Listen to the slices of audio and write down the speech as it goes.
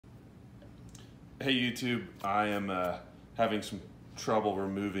Hey YouTube, I am having some trouble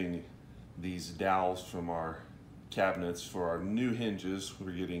removing these dowels from our cabinets for our new hinges.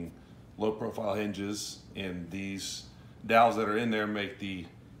 We're getting low profile hinges, and these dowels that are in there make the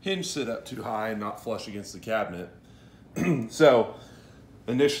hinge sit up too high and not flush against the cabinet. So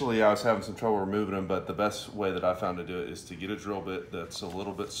initially I was having some trouble removing them, but the best way that I found to do it is to get a drill bit that's a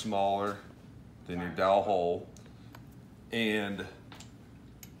little bit smaller than your dowel hole and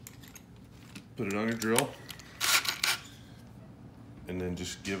put it on your drill, and then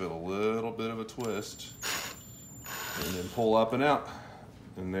just give it a little bit of a twist, and then pull up and out,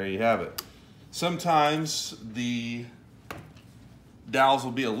 and there you have it. Sometimes the dowels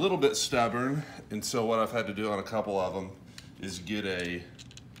will be a little bit stubborn, and so what I've had to do on a couple of them is get a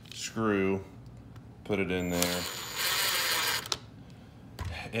screw, put it in there,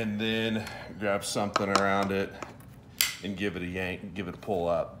 and then grab something around it and give it a yank and give it a pull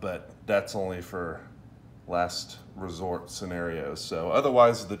up. But that's only for last resort scenarios. So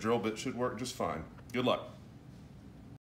otherwise the drill bit should work just fine. Good luck.